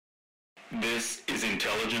This is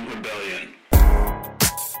Intelligent Rebellion.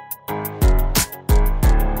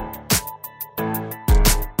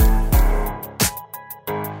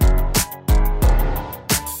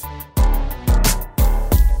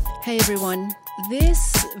 Hey everyone.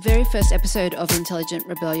 This very first episode of Intelligent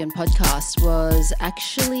Rebellion podcast was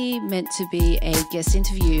actually meant to be a guest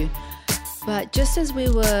interview, but just as we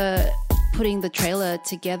were putting the trailer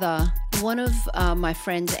together, one of my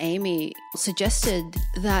friends, Amy, suggested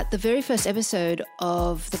that the very first episode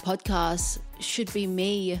of the podcast should be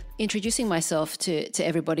me introducing myself to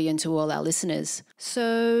everybody and to all our listeners.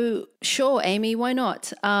 So sure, Amy, why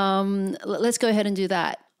not? Let's go ahead and do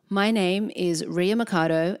that. My name is Ria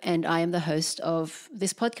Mercado, and I am the host of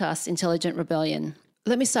this podcast, Intelligent Rebellion.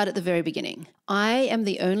 Let me start at the very beginning. I am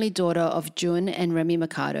the only daughter of Jun and Remy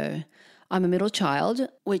Mercado. I'm a middle child,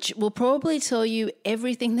 which will probably tell you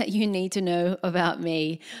everything that you need to know about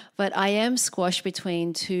me, but I am squashed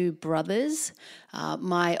between two brothers,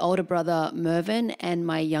 my older brother Mervyn and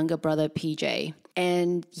my younger brother PJ.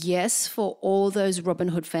 And yes, for all those Robin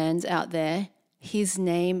Hood fans out there, his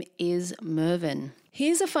name is Mervyn.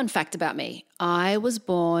 Here's a fun fact about me. I was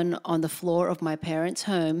born on the floor of my parents'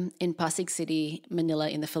 home in Pasig City, Manila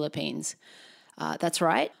in the Philippines. That's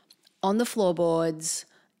right, on the floorboards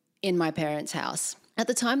in my parents' house. At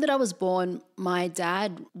the time that I was born, my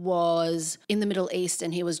dad was in the Middle East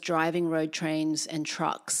and he was driving road trains and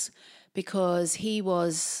trucks because he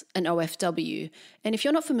was an OFW. And if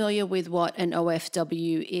you're not familiar with what an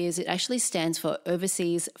OFW is, it actually stands for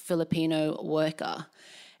Overseas Filipino Worker.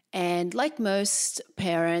 And like most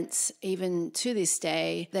parents, even to this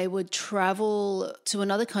day, they would travel to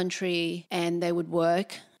another country and they would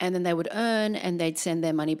work and then they would earn and they'd send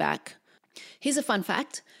their money back. Here's a fun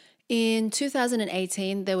fact. In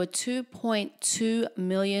 2018, there were 2.2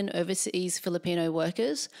 million overseas Filipino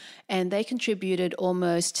workers, and they contributed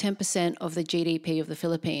almost 10% of the GDP of the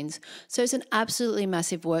Philippines. So it's an absolutely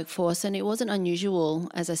massive workforce, and it wasn't unusual,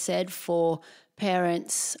 as I said, for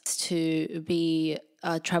parents to be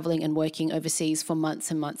traveling and working overseas for months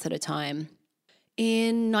and months at a time.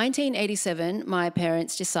 In 1987, my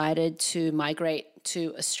parents decided to migrate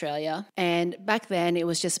to Australia. And back then it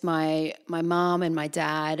was just my mom and my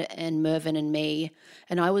dad and Mervyn and me.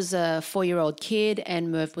 And I was a 4-year-old kid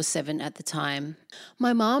and Merv was 7 at the time.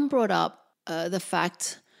 My mom brought up the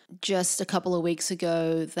fact just a couple of weeks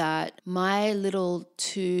ago that my little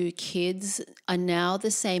 2 kids are now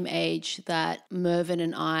the same age that Mervyn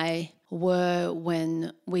and I were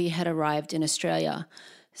when we had arrived in Australia.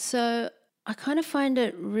 So I kind of find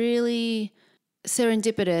it really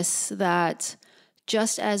serendipitous that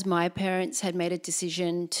just as my parents had made a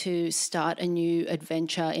decision to start a new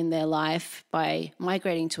adventure in their life by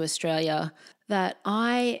migrating to Australia, that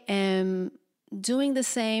I am doing the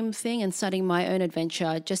same thing and starting my own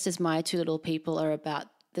adventure just as my 2 little people are about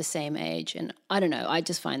the same age. And I don't know, I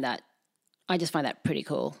just find that pretty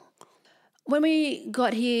cool. When we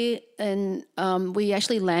got here and we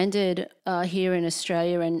actually landed here in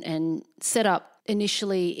Australia and set up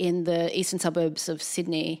initially in the eastern suburbs of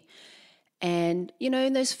Sydney. And, you know,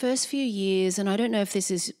 in those first few years, and I don't know if this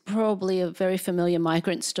is probably a very familiar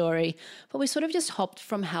migrant story, but we sort of just hopped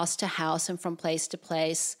from house to house and from place to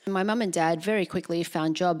place. My mum and dad very quickly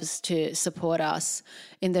found jobs to support us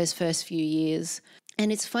in those first few years.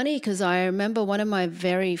 And it's funny because I remember one of my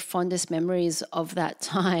very fondest memories of that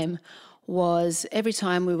time was every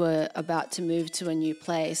time we were about to move to a new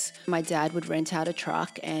place, my dad would rent out a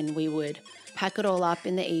truck and we would pack it all up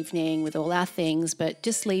in the evening with all our things, but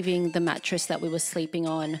just leaving the mattress that we were sleeping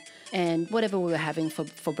on and whatever we were having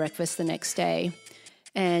for breakfast the next day.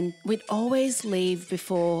 And we'd always leave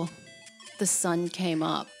before the sun came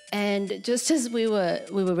up. And just as we were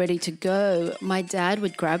ready to go, my dad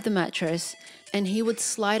would grab the mattress and he would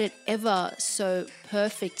slide it ever so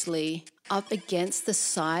perfectly up against the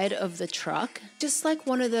side of the truck, just like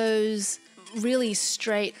one of those really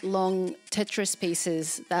straight, long Tetris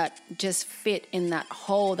pieces that just fit in that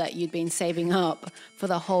hole that you'd been saving up for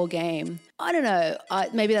the whole game. I don't know.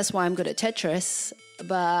 Maybe that's why I'm good at Tetris,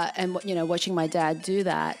 watching my dad do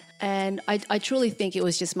that. And I truly think it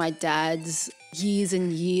was just my dad's years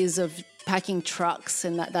and years of packing trucks,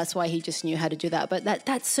 and that's why he just knew how to do that. But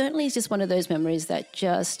that certainly is just one of those memories that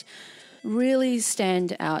just really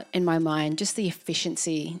stand out in my mind, just the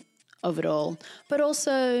efficiency of it all. But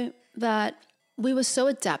also that we were so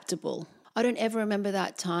adaptable. I don't ever remember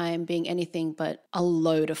that time being anything but a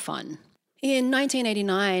load of fun. In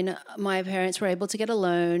 1989, my parents were able to get a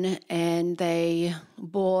loan and they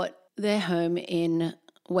bought their home in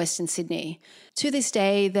Western Sydney. To this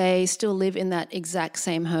day, they still live in that exact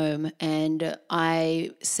same home, and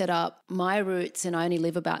I set up my roots and I only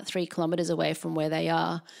live about 3 kilometres away from where they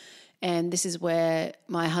are. And this is where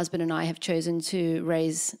my husband and I have chosen to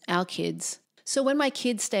raise our kids. So when my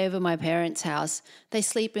kids stay over my parents' house, they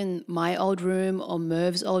sleep in my old room or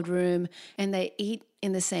Merv's old room, and they eat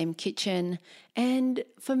in the same kitchen. And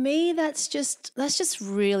for me, that's just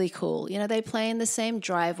really cool. You know, they play in the same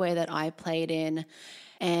driveway that I played in,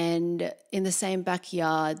 and in the same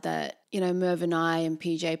backyard that, you know, Merv and I and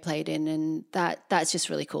PJ played in, and that's just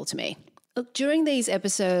really cool to me. Look, during these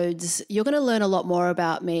episodes, you're going to learn a lot more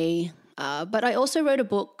about me. But I also wrote a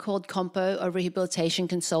book called Compo, A Rehabilitation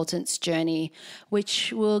Consultant's Journey,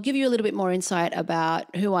 which will give you a little bit more insight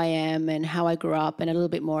about who I am and how I grew up and a little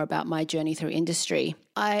bit more about my journey through industry.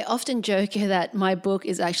 I often joke that my book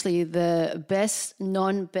is actually the best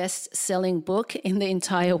non-best selling book in the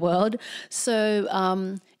entire world.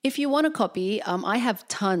 So if you want a copy, I have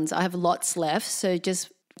tons. I have lots left. So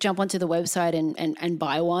just jump onto the website and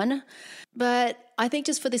buy one. But I think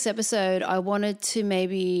just for this episode, I wanted to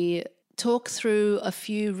maybe talk through a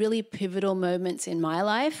few really pivotal moments in my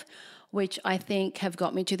life, which I think have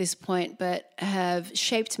got me to this point, but have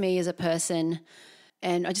shaped me as a person.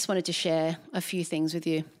 And I just wanted to share a few things with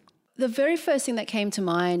you. The very first thing that came to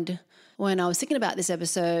mind when I was thinking about this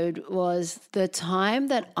episode was the time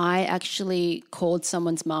that I actually called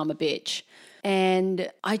someone's mom a bitch.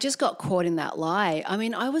 And I just got caught in that lie. I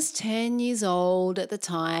mean, I was 10 years old at the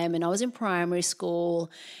time and I was in primary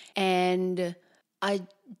school, and I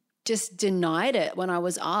just denied it when I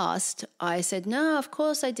was asked. I said, no, of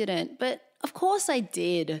course I didn't. But of course I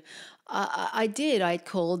did. I did. I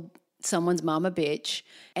called someone's mom a bitch,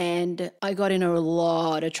 and I got in a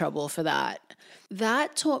lot of trouble for that.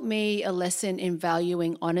 That taught me a lesson in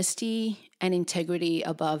valuing honesty and integrity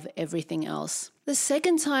above everything else. The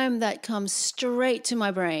second time that comes straight to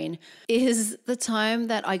my brain is the time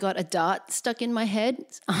that I got a dart stuck in my head.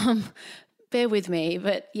 Bear with me,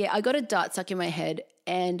 but yeah, I got a dart stuck in my head,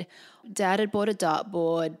 and Dad had bought a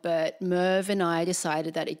dartboard, but Merv and I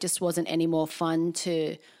decided that it just wasn't any more fun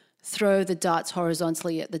to throw the darts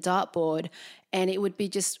horizontally at the dartboard, and it would be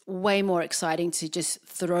just way more exciting to just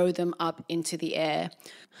throw them up into the air.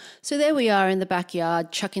 So there we are in the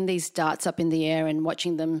backyard, chucking these darts up in the air and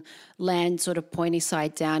watching them land sort of pointy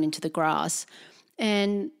side down into the grass.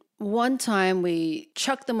 And one time we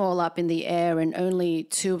chucked them all up in the air and only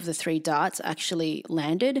 2 of the 3 darts actually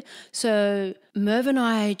landed. So Merv and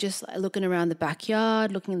I just looking around the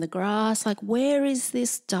backyard, looking in the grass, like, where is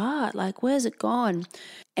this dart? Like, where's it gone?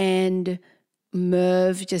 And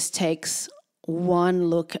Merv just takes one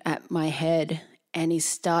look at my head and he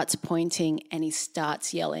starts pointing and he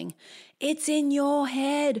starts yelling, "It's in your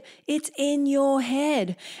head. It's in your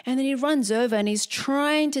head." And then he runs over and he's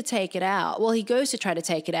trying to take it out. Well, he goes to try to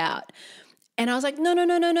take it out. And I was like, no,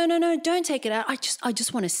 don't take it out. I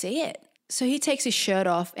just want to see it. So he takes his shirt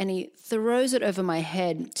off and he throws it over my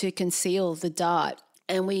head to conceal the dart.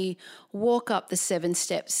 And we walk up the 7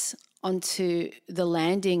 steps onto the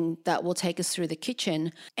landing that will take us through the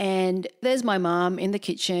kitchen. And there's my mom in the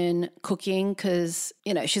kitchen cooking because,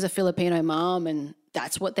 you know, she's a Filipino mom and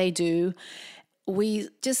that's what they do. We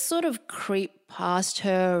just sort of creep past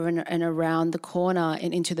her and around the corner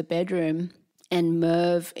and into the bedroom. And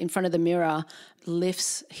Merv, in front of the mirror,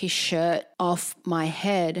 lifts his shirt off my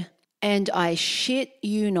head. And I shit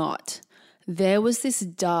you not, there was this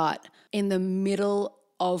dart in the middle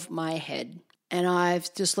of my head. And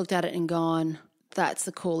I've just looked at it and gone, that's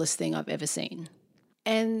the coolest thing I've ever seen.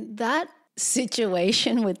 And that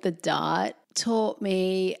situation with the dart taught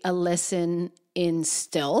me a lesson in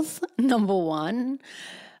stealth, number one.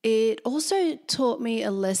 It also taught me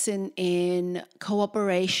a lesson in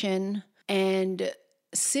cooperation and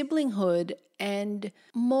siblinghood, and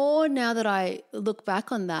more now that I look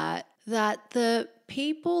back on that the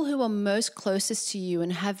people who are most closest to you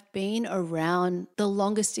and have been around the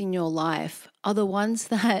longest in your life are the ones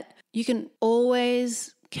that you can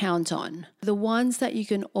always count on, the ones that you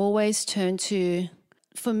can always turn to.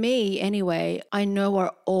 For me, anyway, I know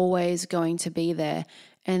are always going to be there.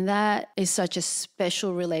 And that is such a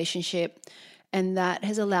special relationship. And that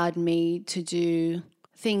has allowed me to do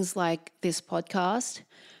things like this podcast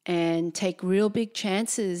and take real big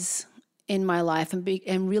chances in my life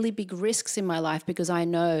and really big risks in my life, because I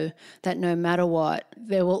know that no matter what,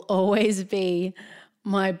 there will always be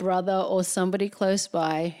my brother or somebody close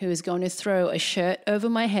by who is going to throw a shirt over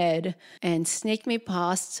my head and sneak me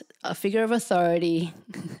past a figure of authority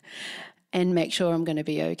and make sure I'm going to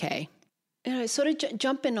be okay. You know, sort of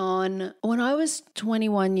jumping on, when I was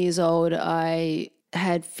 21 years old, I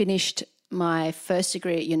had finished my first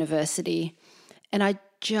degree at university, and I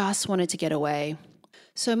just wanted to get away.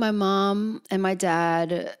 So my mom and my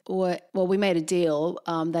dad we made a deal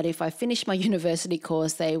that if I finished my university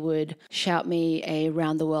course, they would shout me a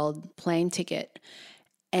round-the-world plane ticket.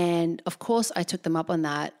 And of course, I took them up on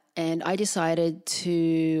that. And I decided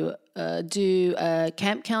to do a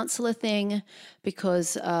camp counselor thing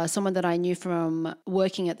because someone that I knew from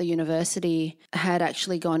working at the university had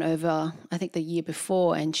actually gone over, I think the year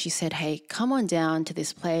before, and she said, hey, come on down to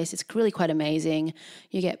this place. It's really quite amazing.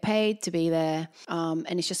 You get paid to be there,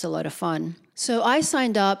 and it's just a lot of fun. So I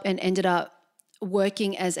signed up and ended up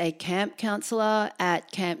working as a camp counselor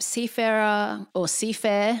at Camp Seafarer or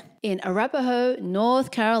Seafair in Arapahoe,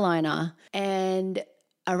 North Carolina. And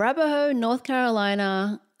Arapahoe, North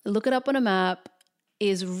Carolina, look it up on a map,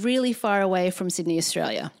 is really far away from Sydney,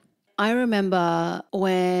 Australia. I remember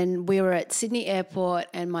when we were at Sydney Airport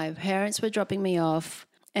and my parents were dropping me off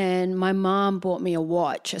and my mom bought me a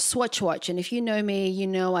watch, a Swatch watch. And if you know me, you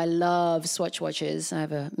know I love Swatch watches. I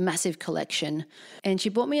have a massive collection. And she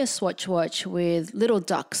bought me a Swatch watch with little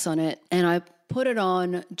ducks on it. And I put it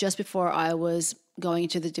on just before I was going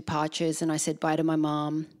to the departures and I said bye to my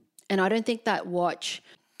mom. And I don't think that watch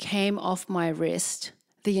came off my wrist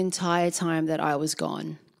the entire time that I was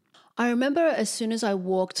gone. I remember as soon as I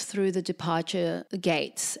walked through the departure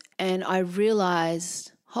gates and I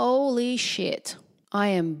realized, holy shit, I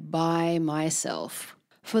am by myself.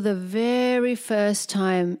 For the very first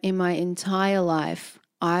time in my entire life,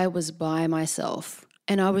 I was by myself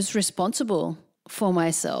and I was responsible for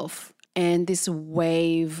myself. And this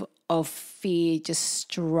wave of fear just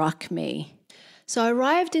struck me. So I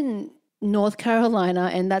arrived in North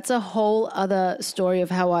Carolina, and that's a whole other story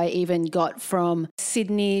of how I even got from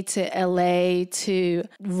Sydney to LA to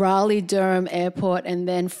Raleigh-Durham Airport and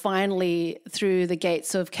then finally through the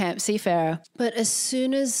gates of Camp Seafarer. But as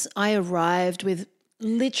soon as I arrived with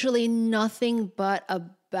literally nothing but a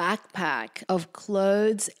backpack of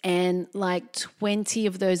clothes and like 20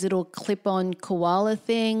 of those little clip-on koala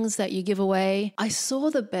things that you give away, I saw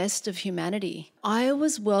the best of humanity. I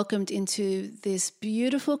was welcomed into this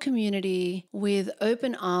beautiful community with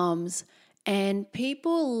open arms and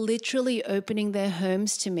people literally opening their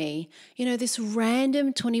homes to me. You know, this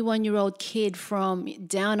random 21-year-old kid from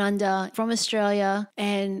down under, from Australia,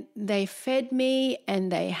 and they fed me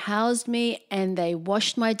and they housed me and they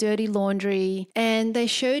washed my dirty laundry and they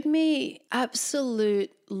showed me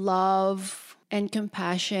absolute love and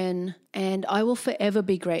compassion. And I will forever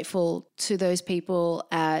be grateful to those people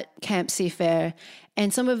at Camp Seafair,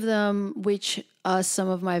 and some of them which are some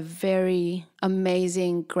of my very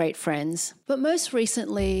amazing, great friends. But most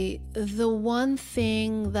recently, the one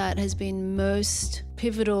thing that has been most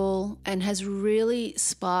pivotal and has really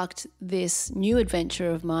sparked this new adventure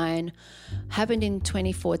of mine happened in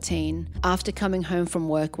 2014 after coming home from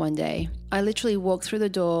work one day. I literally walked through the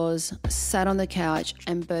doors, sat on the couch,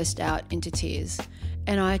 and burst out into tears.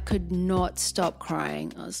 And I could not stop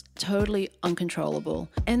crying. I was totally uncontrollable.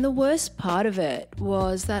 And the worst part of it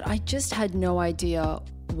was that I just had no idea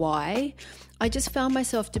why. I just found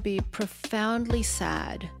myself to be profoundly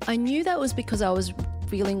sad. I knew that was because I was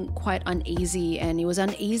feeling quite uneasy, and it was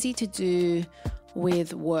uneasy to do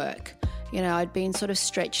with work. You know, I'd been sort of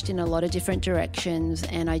stretched in a lot of different directions,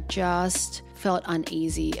 and I just felt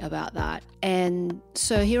uneasy about that. And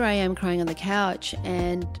so here I am crying on the couch,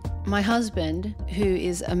 and my husband, who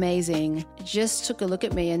is amazing, just took a look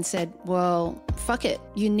at me and said, well, fuck it,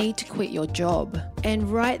 you need to quit your job. And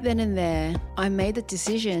right then and there, I made the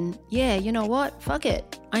decision, yeah, you know what, fuck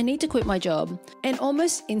it, I need to quit my job. And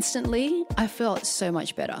almost instantly, I felt so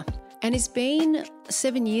much better. And it's been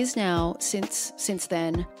 7 years now since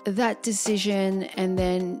then. That decision and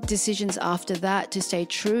then decisions after that to stay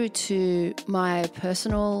true to my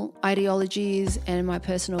personal ideologies and my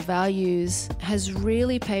personal values has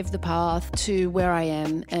really paved the path to where I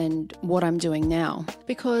am and what I'm doing now.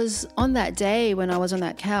 Because on that day when I was on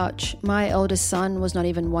that couch, my eldest son was not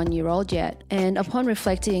even 1 year old yet. And upon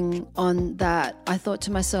reflecting on that, I thought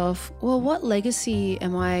to myself, well, what legacy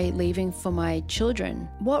am I leaving for my children?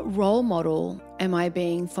 What role model am I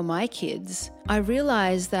being for my kids? I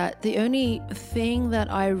realized that the only thing that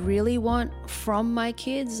I really want from my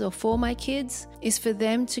kids or for my kids is for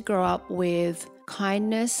them to grow up with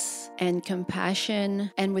kindness and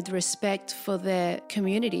compassion and with respect for their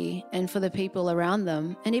community and for the people around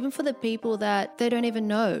them, and even for the people that they don't even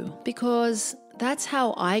know, because that's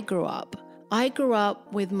how I grew up. I grew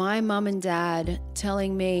up with my mum and dad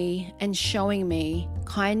telling me and showing me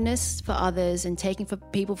kindness for others and taking for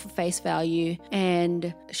people for face value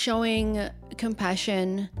and showing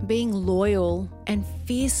compassion, being loyal and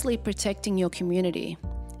fiercely protecting your community.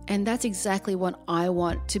 And that's exactly what I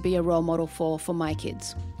want to be a role model for my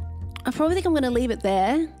kids. I probably think I'm going to leave it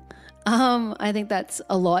there. I think that's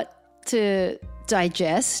a lot to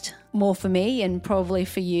digest, more for me and probably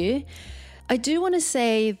for you. I do want to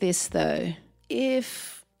say this though.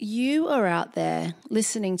 If you are out there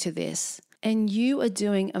listening to this and you are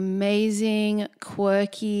doing amazing,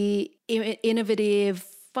 quirky, innovative,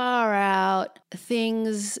 far out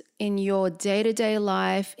things in your day-to-day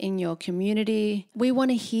life, in your community, we want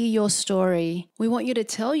to hear your story. We want you to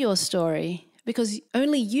tell your story because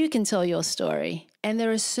only you can tell your story. And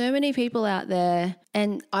there are so many people out there,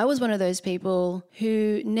 and I was one of those people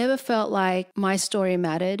who never felt like my story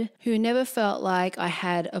mattered, who never felt like I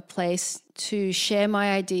had a place to share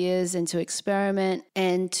my ideas and to experiment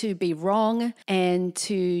and to be wrong and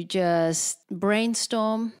to just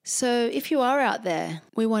brainstorm. So if you are out there,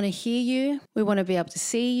 we want to hear you, we want to be able to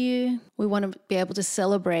see you, we want to be able to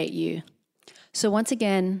celebrate you. So once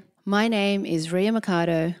again, my name is Ria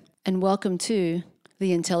Mercado, and welcome to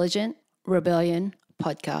the Intelligent Rebellion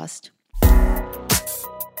Podcast.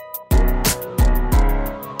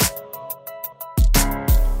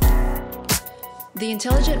 The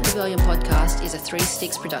Intelligent Rebellion Podcast is a Three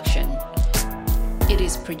Sticks production. It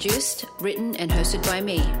is produced, written, and hosted by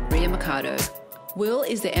me, Ria Mercado. Will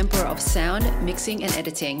is the emperor of sound, mixing, and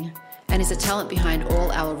editing, and is the talent behind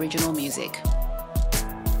all our original music.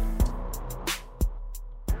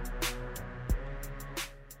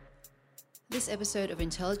 This episode of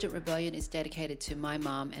Intelligent Rebellion is dedicated to my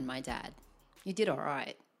mom and my dad. You did all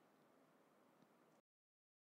right.